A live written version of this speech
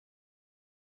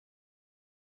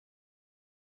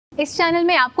इस चैनल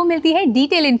में आपको मिलती है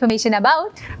detail information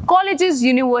about colleges,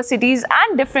 universities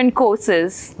and different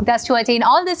courses. Thus, to attain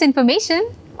all this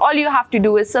information, All you have to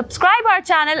do is subscribe our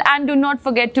channel and do not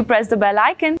forget to press the bell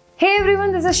icon. Hey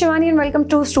everyone, this is Shivani and welcome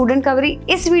to Student Recovery.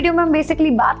 इस video में हम basically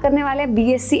बात करने वाले हैं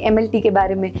B.Sc MLT के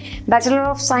बारे में, bachelor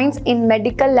of science in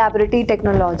medical laboratory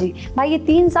technology. भाई ये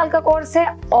 3 साल का कोर्स है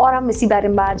और हम इसी बारे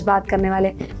में आज बात करने वाले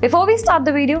हैं। Before we start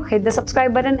the video, hit the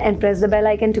subscribe button and press the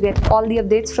bell icon to get all the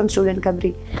updates from Student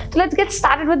Recovery. So let's get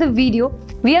started with the video.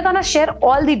 We are gonna share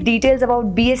all the details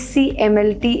about B.Sc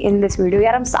MLT in this video.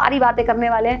 यार हम सारी बातें करने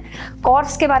वाले हैं,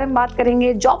 course के बारे में बात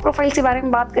करेंगे, जॉब प्रोफाइल के बारे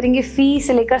में बात करेंगे, फी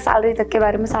से लेकर सैलरी तक के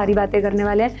बारे में सारी बातें करने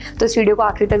वाले हैं, तो इस वीडियो को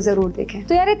आखिरी तक जरूर देखें।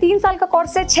 तो यार ये 3 साल का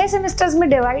कोर्स है, 6 सेमेस्टर्स में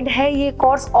डिवाइड है ये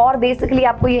कोर्स और बेसिकली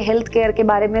आपको ये हेल्थ केयर के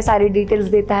बारे में सारी डिटेल्स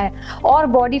देता है और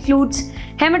body fluids,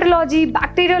 haematology,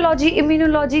 bacteriology,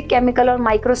 immunology, chemical और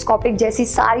माइक्रोस्कोपिक जैसी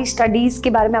सारी स्टडीज के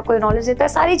बारे में आपको नॉलेज देता है।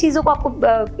 सारी चीजों को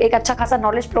आपको एक अच्छा खासा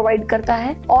नॉलेज प्रोवाइड करता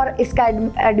है और इसका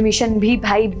एडमिशन भी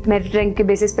भाई मेरिट रैंक के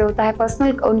बेसिस पे होता है,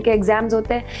 पर्सनल उनके एग्जाम्स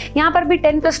होते हैं। यहाँ पर भी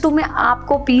 10+2 में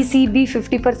आपको PCB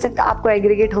 50% आपको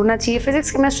एग्रीगेट होना चाहिए,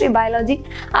 फिजिक्स, केमिस्ट्री, बायोलॉजी,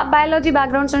 आप बायोलॉजी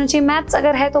बैकग्राउंड से होना चाहिए, मैथ्स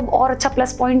अगर है तो और अच्छा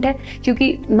प्लस पॉइंट है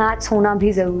क्योंकि मैथ्स होना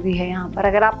भी जरूरी है यहाँ पर।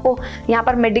 अगर आपको यहाँ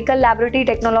पर मेडिकल लैबोरेटरी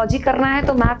टेक्नोलॉजी करना है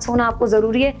तो मैथ्स होना आपको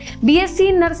जरूरी है।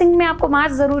 B.Sc नर्सिंग में आपको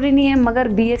मैथ्स जरूरी नहीं है, मगर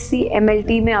B.Sc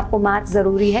MLT में आपको मैथ्स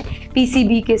जरूरी है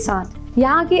PCB के साथ।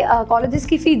 यहाँ की कॉलेजेस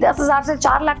की फी 10,000 से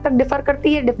 4 लाख तक डिफर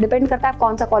करती है, डिपेंड करता है आप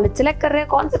कौन सा कॉलेज सिलेक्ट कर रहे हैं,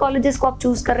 कौन से कॉलेजेस को आप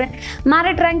चूज कर रहे हैं।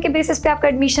 मेरिट रैंक के बेसिस पे आपका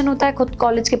एडमिशन होता है, खुद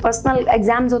कॉलेज के पर्सनल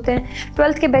एग्जाम्स होते हैं,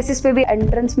 12th के बेसिस पे भी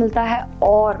एंट्रेंस मिलता है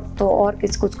और तो और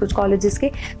कुछ कॉलेजेस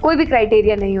के कोई भी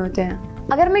क्राइटेरिया नहीं होते हैं।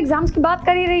 अगर मैं एग्जाम्स की बात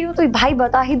कर ही रही हूँ तो भाई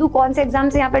बता ही दूँ कौन से एग्जाम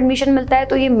से यहाँ पे एडमिशन मिलता है,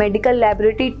 तो ये मेडिकल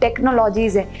लैबोरेटरी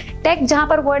टेक्नोलॉजीज है। टेक जहाँ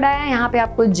पर वर्ड आया है यहाँ पे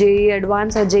आपको JEE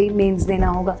एडवांस और JEE मेंस देना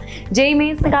होगा, JEE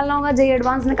मेंस निकालना होगा, JEE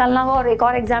एडवांस निकालना होगा और एक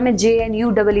और एग्जाम है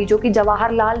JNU जो कि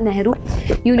जवाहरलाल नेहरू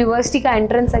यूनिवर्सिटी का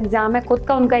एंट्रेंस एग्जाम है, खुद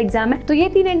का उनका एग्जाम है। तो ये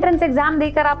 3 एंट्रेंस एग्जाम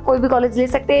देकर आप कोई भी कॉलेज ले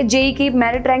सकते हैं। JEE की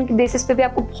मेरिट रैंक के बेसिस पे भी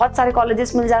आपको बहुत सारे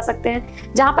कॉलेजेस मिल जा सकते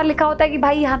हैं, जहाँ पर लिखा होता है कि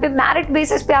भाई यहाँ पे मेरिट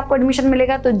बेसिस पे आपको एडमिशन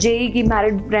मिलेगा, तो JEE की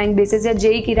मेरिट रैंक बेसिस या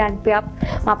JEE की रैंक पे आप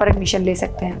वहाँ पर एडमिशन ले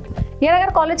सकते हैं। यार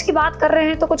अगर कॉलेज की बात कर रहे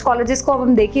हैं तो कुछ कॉलेजेस को अब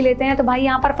हम देख ही लेते हैं। तो भाई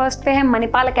यहाँ पर फर्स्ट पे है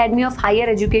Manipal academy of higher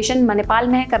education, Manipal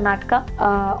में है, कर्नाटका,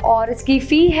 और इसकी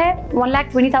फी है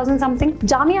 1,20,000 समथिंग।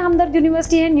 जामिया हमदर्द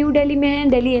यूनिवर्सिटी है, न्यू दिल्ली में है,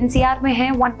 दिल्ली NCR में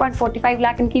है, 1.45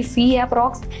 लाख इनकी फी है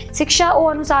अप्रॉक्स। शिक्षा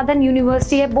और अनुसाधन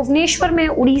यूनिवर्सिटी है, भुवनेश्वर में,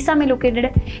 उड़ीसा में लोकेटेड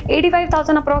है,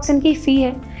 85,000 अप्रॉक्स इनकी फी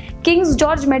है। Kings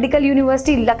George medical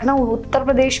university Lucknow Uttar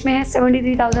Pradesh में है,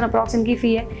 73,000 अप्रॉक्स इनकी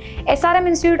फी है। SRM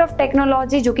इंस्टीट्यूट ऑफ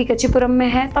टेक्नोलॉजी जो कि कच्चीपुरम में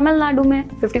है, तमिलनाडु में,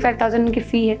 55,000 इनकी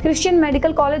फी है। क्रिश्चियन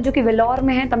मेडिकल कॉलेज जो कि वेलोर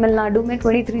में है, तमिलनाडु में,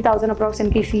 23,000 अप्रॉक्स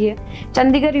इनकी फी है।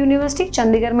 चंडीगढ़ यूनिवर्सिटी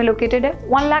चंडीगढ़ में लोकेटेड है,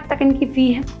 1 लाख तक इनकी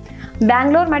फी है।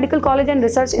 Bangalore medical college and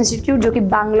research institute जो कि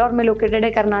बैंगलोर में लोकेटेड है,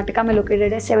 कर्नाटका में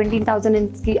लोकेटेड है, 17,000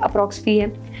 इनकी अप्रॉक्स फी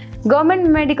है। गवर्नमेंट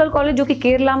मेडिकल कॉलेज जो कि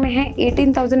केरला में है,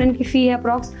 18,000 इनकी फी है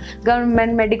approx.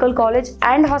 Government medical college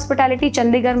and hospitality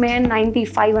Chandigarh में है,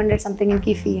 9,500 समथिंग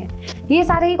इनकी फी है। ये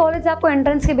सारे ही कॉलेज आपको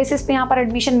एंट्रेंस के बेसिस पे यहाँ पर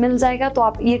एडमिशन मिल जाएगा, तो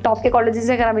आप ये टॉप के कॉलेजेस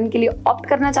अगर आप इनके लिए ऑप्ट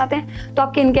करना चाहते हैं तो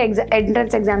आपके इनके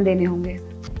एंट्रेंस एग्जाम देने होंगे।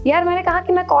 यार मैंने कहा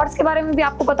कि मैं कोर्स के बारे में भी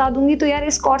आपको बता दूंगी, तो यार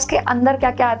इस कोर्स के अंदर क्या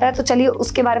क्या आता है, तो चलिए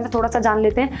उसके बारे में थोड़ा सा जान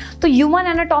लेते हैं। तो ह्यूमन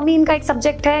एनाटॉमी इनका एक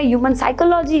सब्जेक्ट है, ह्यूमन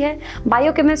साइकोलॉजी है,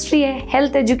 बायोकेमिस्ट्री है,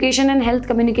 health education and health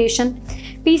communication,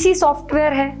 PC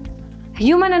software है,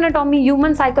 human anatomy,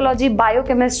 human psychology,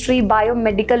 biochemistry,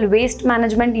 biomedical waste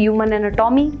management, human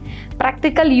anatomy,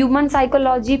 practical human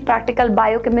psychology, practical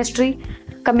biochemistry,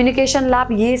 communication lab,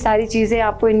 ये सारी चीज़ें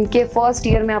आपको इनके फर्स्ट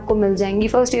ईयर में आपको मिल जाएंगी।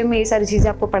 फर्स्ट ईयर में ये सारी चीज़ें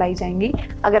आपको पढ़ाई जाएंगी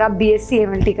अगर आप B.Sc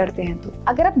MLT करते हैं तो।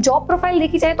 अगर आप जॉब प्रोफाइल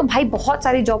देखी जाए तो भाई बहुत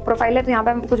सारी जॉब प्रोफाइल है, तो यहाँ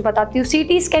पे मैं कुछ बताती हूँ।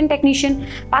 CT scan technician,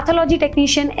 pathology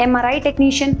technician, MRI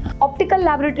technician, optical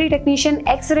laboratory technician,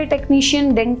 x ray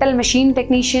technician, dental machine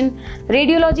technician,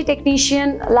 radiology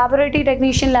technician, laboratory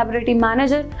technician, laboratory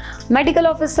manager, medical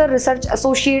officer, research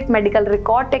associate, medical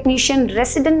record technician,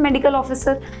 resident medical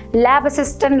officer, lab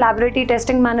assistant, laboratory testing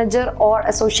manager और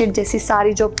associate जैसी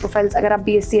सारी job profiles अगर आप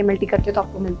B.Sc MLT करते हो तो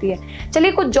आपको मिलती है।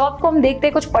 चलिए कुछ जॉब को हम देखते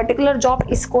हैं, कुछ पर्टिकुलर जॉब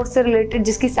इस कोर्स से रिलेटेड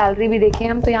जिसकी सैलरी भी देखें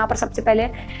हम। तो यहाँ पर सबसे पहले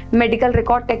मेडिकल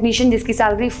रिकॉर्ड टेक्नीशियन जिसकी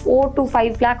सैलरी 4 to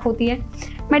 5 लाख होती है।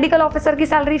 मेडिकल ऑफिसर की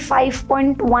सैलरी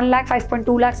 5.1 लाख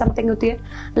 5.2 लाख समथिंग होती है।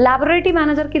 लैबोरेटरी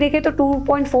मैनेजर की देखें तो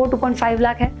 2.4 2.5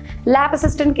 लाख है। लैब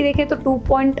असिस्टेंट की देखें तो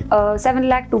 2.7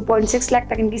 लाख 2.6 लाख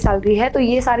तक इनकी सैलरी है। तो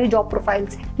ये सारी जॉब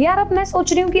प्रोफाइल्स हैं। यार अब मैं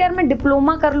सोच रही हूँ कि यार मैं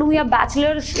डिप्लोमा कर लूँ या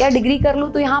बैचलर्स या डिग्री कर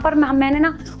लूँ, तो यहाँ पर मैंने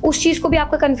ना उस चीज़ को भी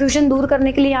आपका कन्फ्यूजन दूर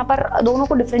करने के लिए यहाँ पर दोनों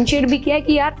को डिफरेंशिएट भी किया है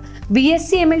कि यार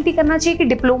B.Sc MLT करना चाहिए कि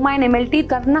डिप्लोमा इन MLT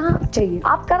करना चाहिए।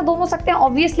 आप कर दोनों सकते हैं।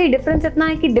 ऑब्वियसली डिफरेंस इतना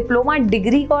है कि डिप्लोमा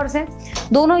डिग्री कोर्स है,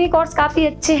 दोनों ही कोर्स काफी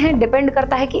अच्छे हैं। डिपेंड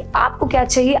करता है कि आपको क्या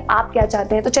चाहिए, आप क्या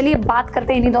चाहते हैं। तो चलिए बात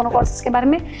करते हैं इन्हीं दोनों कोर्सेज के बारे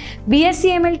में।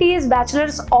 B.Sc MLT is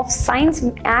bachelors of science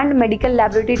and medical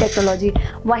laboratory technology,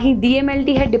 वहीं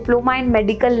DMLT है diploma in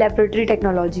medical laboratory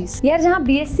technologies. यार जहाँ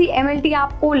B.Sc MLT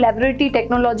आपको लैबोरेटरी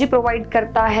टेक्नोलॉजी प्रोवाइड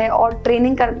करता है और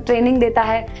ट्रेनिंग देता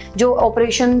है, जो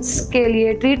ऑपरेशंस के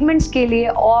लिए, ट्रीटमेंट्स के लिए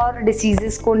और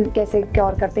डिसीजेस को कैसे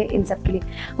क्योर करते हैं इन सब के लिए।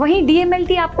 वहीं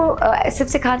DMLT आपको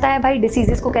सिर्फ सिखाता है भाई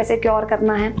डिसीजेस को कैसे क्योर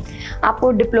करना है।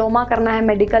 आपको डिप्लोमा करना है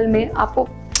मेडिकल में, आपको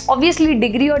ऑब्वियसली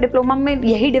डिग्री और डिप्लोमा में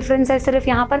यही डिफरेंस है सिर्फ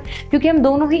यहाँ पर, क्योंकि हम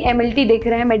दोनों ही MLT देख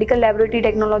रहे हैं, मेडिकल लैबोरेटरी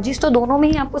टेक्नोलॉजीज, तो दोनों में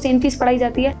ही आपको सेम चीज पढ़ाई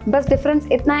जाती है। बस डिफरेंस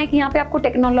इतना है कि यहाँ पे आपको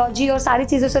टेक्नोलॉजी और सारी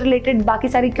चीजों से रिलेटेड बाकी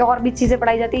सारी क्योर भी चीजें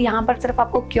पढ़ाई जाती है। यहाँ पर सिर्फ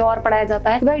आपको क्योर पढ़ाया जाता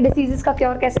है, भाई डिसीजेस का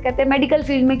क्योर कैसे करते हैं, मेडिकल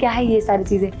फील्ड में क्या है, ये सारी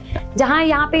चीजें। जहाँ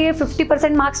यहाँ पे ये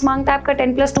 50% मार्क्स मांगता है आपका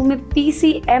 10+2 में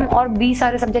PCM और B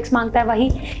सारे सब्जेक्ट्स मांगता है, वहीं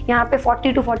यहाँ पे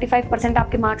 40 to 45%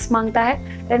 आपके मार्क्स मांगता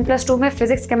है 10+2 में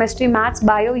फिजिक्स, केमिस्ट्री, मैथ्स,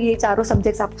 बायो, ये चारों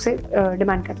सब्जेक्ट्स आपसे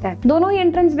डिमांड करता है। दोनों ही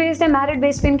एंट्रेंस बेस्ड है, मेरिट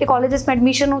बेस्ड पे इनके कॉलेजेस में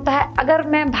एडमिशन होता है। अगर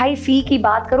मैं भाई फी की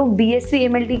बात करूं, B.Sc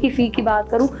MLT की फी की बात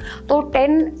करूं तो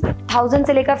 10,000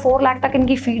 से लेकर 4 लाख तक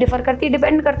इनकी फी डिफर करती है,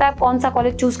 डिपेंड करता है आप कौन सा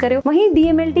कॉलेज चूज करे हो। वहीं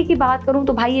DMLT की बात करूं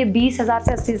तो भाई ये 20,000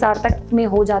 से 80,000 तक में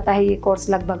हो जाता है ये कोर्स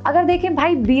लगभग। अगर देखें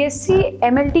भाई B.Sc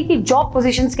MLT की जॉब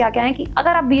पोजीशंस क्या क्या है, कि अगर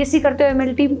आप B.Sc करते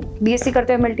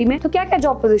हो MLT में तो क्या क्या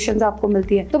जॉब पोजीशंस आपको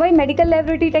मिलती है। तो भाई medical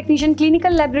laboratory technician,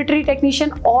 clinical laboratory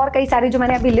technician और कई सारी जो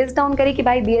मैंने अभी लिस्ट डाउन करी कि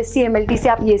भाई B.Sc MLT से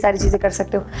आप ये सारी चीजें कर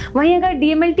सकते हो। वहीं अगर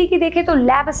DMLT की देखें तो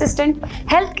lab assistant,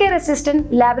 health care assistant,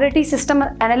 laboratory system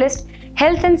analyst,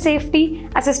 health and safety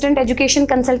assistant, education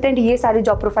consultant, ये सारी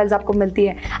जॉब प्रोफाइल्स आपको मिलती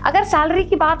है। अगर सैलरी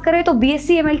की बात करें तो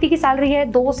B.Sc MLT की सैलरी है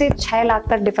 2 से 6 लाख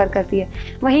तक डिफर करती है।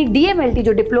 वहीं DMLT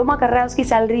जो डिप्लोमा कर रहा है उसकी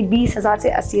सैलरी 20,000 से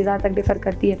 80,000 तक डिफर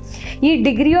करती है। ये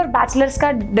डिग्री और बैचलर्स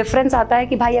का डिफरेंस आता है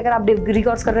कि भाई अगर आप डिग्री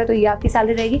कोर्स कर रहे हो तो ये आपकी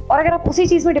सैलरी रहेगी, और अगर आप उसी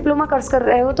चीज में डिप्लोमा कोर्स कर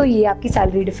रहे हो तो ये आपकी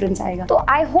सैलरी डिफरेंस आएगा। तो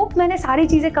आई होप मैंने सारी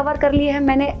चीजें कवर कर ली है।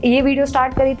 मैंने ये वीडियो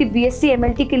स्टार्ट करी थी B.Sc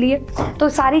MLT के लिए, तो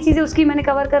सारी चीजें उसकी मैंने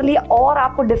कवर कर ली और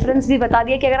आपको डिफरेंस भी बता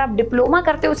दिया कि अगर आप डिप्लोमा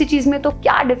करते हो उसी चीज में तो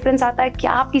क्या डिफरेंस आता है,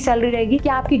 क्या आपकी सैलरी रहेगी,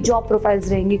 क्या आपकी जॉब प्रोफाइल्स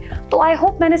रहेंगी। तो आई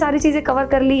होप मैंने सारी चीजें कवर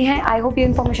कर ली हैं। आई होप ये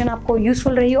इन्फॉर्मेशन आपको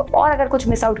यूजफुल रही हो, और अगर कुछ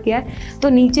मिस आउट किया है तो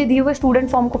नीचे दिए हुए स्टूडेंट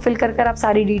फॉर्म को फिल कर आप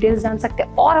सारी डिटेल्स जान सकते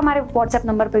हैं, और हमारे व्हाट्सएप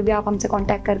नंबर पर भी आप हमसे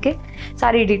कॉन्टैक्ट करके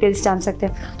सारी डिटेल्स जान सकते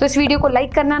हैं। तो इस वीडियो को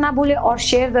लाइक करना ना भूलें और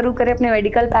शेयर जरूर करें अपने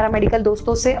मेडिकल पैरामेडिकल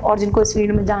दोस्तों से, और जिनको इस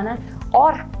वीडियो में जाना है,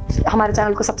 और हमारे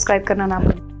चैनल को सब्सक्राइब करना ना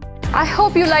भूलें। I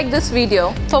hope you like this video.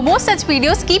 For more such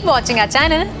videos, keep watching our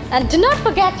channel. And do not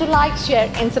forget to like, share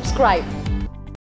and subscribe.